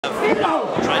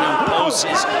Trying to impose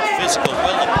his physical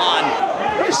will upon.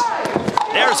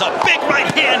 There's a big right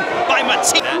hand by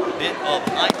Matias. That bit of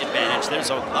height advantage.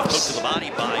 There's a left hook to the body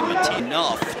by Matias.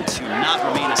 Enough to not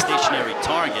remain a stationary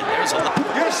target. There's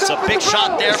a big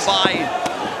shot there by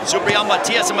Subriel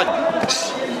Matias. There's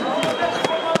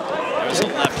a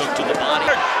left hook to the body.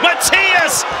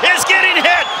 Matias is getting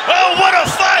hit. Oh, what a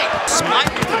fight! Smite.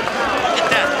 Look at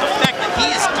that. The fact that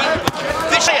he is dealing with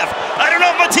Jukembayev. I don't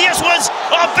know if Matias was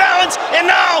off balance, and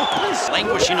now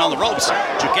languishing on the ropes.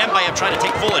 Jukembayev trying to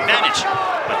take full advantage.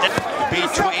 But then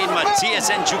between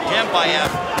Matias and Jukembayev,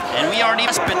 and we aren't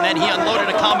even, but then he unloaded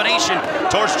a combination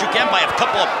towards Jukembayev. A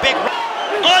couple of big,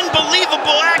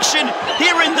 unbelievable action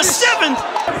here in the 7th.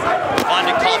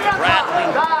 Finding Coffin rattling.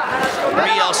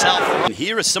 Real self.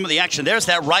 Here is some of the action. There's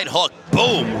that right hook.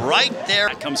 Boom, right there.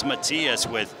 Comes Matias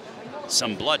with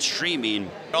some blood streaming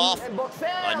off.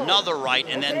 Another right,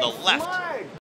 and then the left.